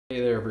Hey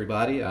there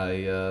everybody,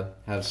 I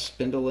have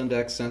spindle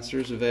index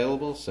sensors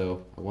available,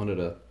 so I wanted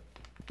to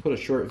put a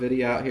short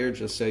video out here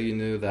just so you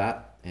knew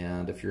that.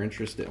 And if you're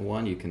interested in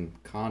one, you can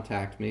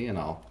contact me and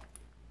I'll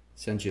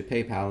send you a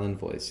PayPal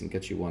invoice and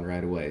get you one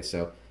right away.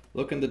 So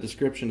look in the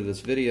description of this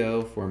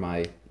video for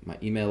my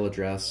email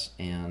address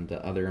and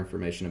other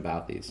information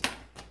about these.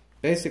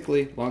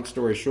 Basically, long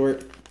story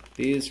short,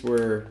 these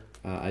were,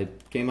 I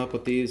came up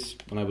with these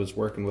when I was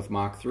working with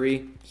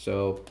Mach3,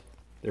 so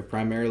they're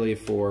primarily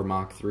for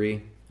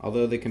Mach3.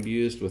 Although they can be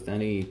used with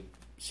any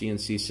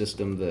CNC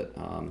system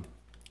that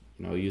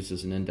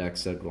uses an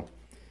index signal.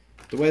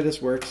 The way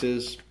this works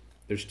is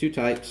there's two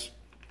types.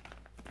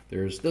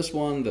 There's this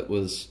one that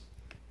was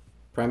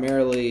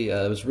primarily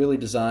it was really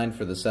designed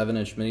for the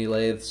 7-inch mini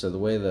lathe. So the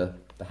way the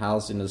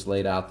housing is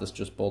laid out, this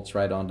just bolts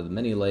right onto the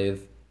mini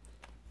lathe.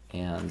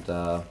 And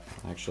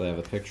actually, I have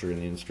a picture in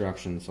the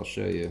instructions. I'll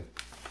show you.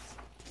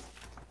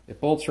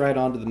 It bolts right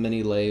onto the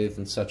mini lathe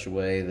in such a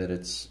way that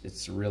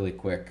it's really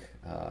quick.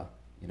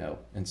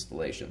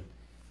 Installation,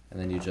 and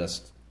then you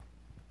just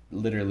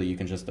literally you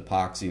can just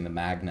epoxy the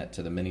magnet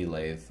to the mini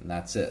lathe, and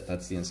that's it.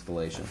 That's the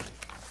installation.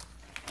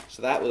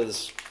 So that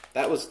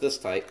was this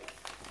type,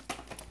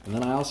 and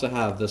then I also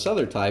have this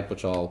other type,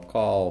 which I'll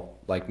call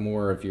like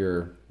more of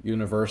your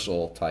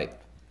universal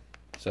type.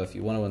 So if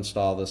you want to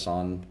install this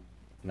on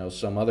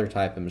some other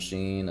type of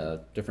machine,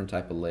 a different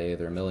type of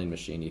lathe or a milling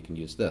machine, you can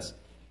use this.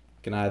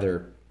 You can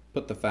either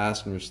put the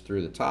fasteners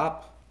through the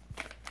top,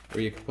 or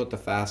you can put the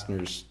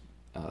fasteners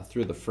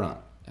through the front.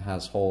 It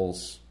has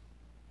holes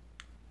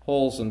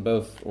in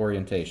both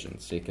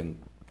orientations, so you can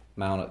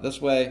mount it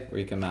this way or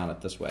you can mount it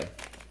this way.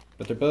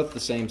 But they're both the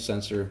same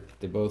sensor.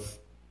 They both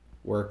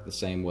work the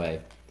same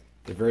way.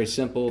 They're very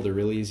simple, they're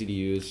really easy to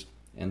use,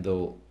 and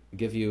they'll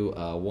give you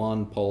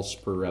 1 pulse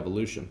per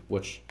revolution,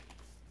 which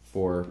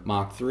for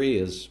Mach3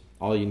 is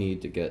all you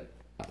need to get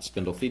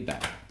spindle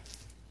feedback.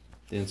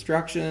 The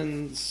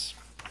instructions,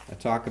 I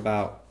talk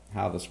about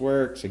how this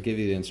works. I give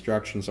you the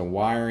instructions on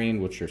wiring,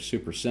 which are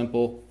super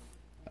simple.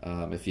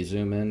 If you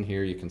zoom in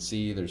here, you can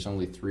see there's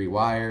only 3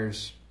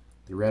 wires.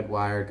 The red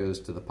wire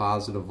goes to the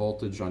positive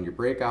voltage on your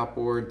breakout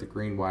board, the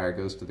green wire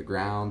goes to the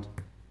ground,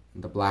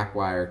 and the black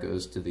wire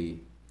goes to the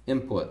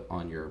input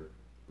on your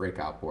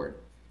breakout board.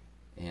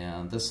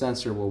 And this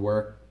sensor will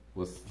work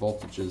with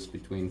voltages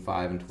between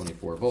 5 and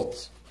 24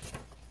 volts.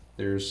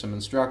 There's some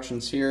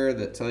instructions here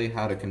that tell you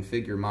how to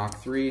configure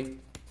Mach3.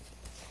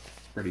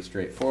 Pretty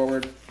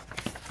straightforward.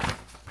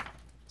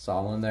 It's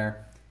all in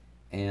there,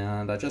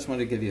 and I just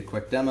wanted to give you a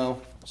quick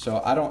demo.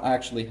 So I don't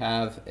actually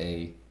have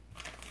a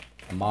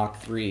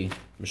Mach3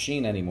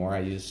 machine anymore.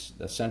 I use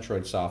the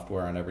Centroid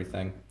software on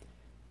everything,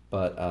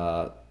 but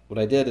what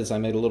I did is I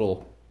made a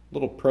little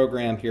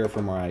program here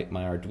for my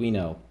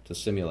Arduino to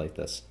simulate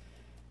this.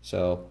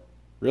 So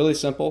really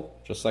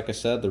simple, just like I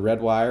said, the red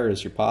wire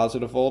is your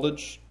positive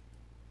voltage,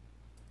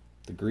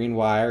 the green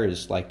wire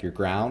is like your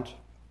ground.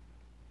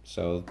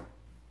 So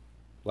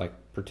like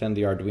pretend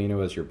the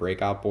Arduino as your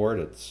breakout board,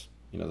 it's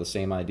the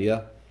same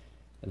idea.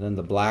 And then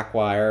the black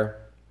wire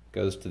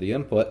goes to the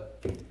input.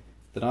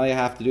 Then all you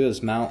have to do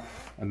is mount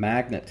a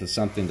magnet to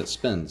something that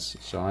spins.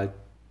 So I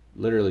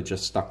literally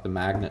just stuck the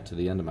magnet to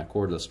the end of my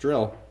cordless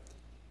drill.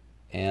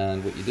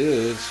 And what you do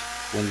is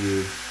when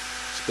you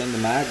spin the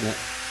magnet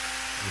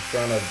in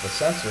front of the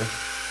sensor,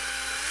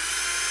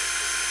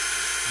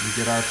 you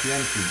get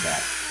RPM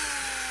feedback.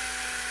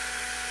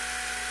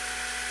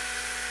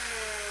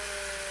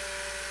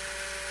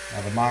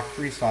 Now the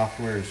Mach3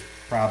 software is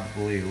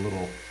probably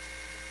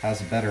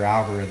has a better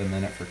algorithm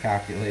in it for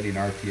calculating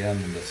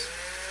RPM than this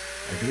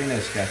Arduino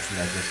sketch that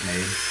I just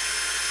made,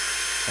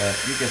 but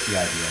you get the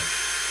idea.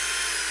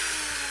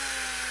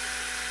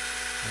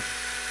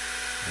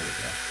 There we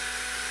go.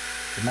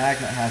 The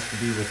magnet has to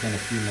be within a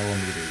few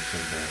millimeters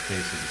of the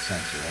face of the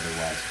sensor,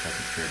 otherwise it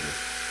doesn't trigger.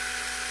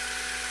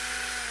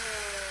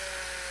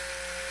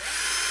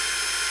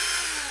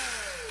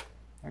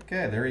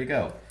 Okay, there you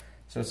go.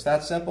 So it's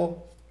that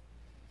simple.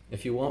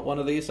 If you want one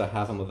of these, I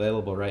have them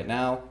available right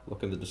now.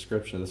 Look in the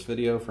description of this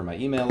video for my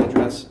email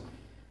address.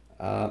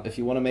 If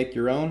you want to make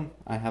your own,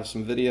 I have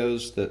some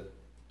videos that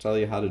tell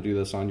you how to do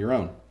this on your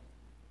own.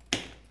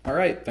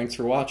 Alright, thanks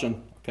for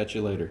watching. I'll catch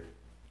you later.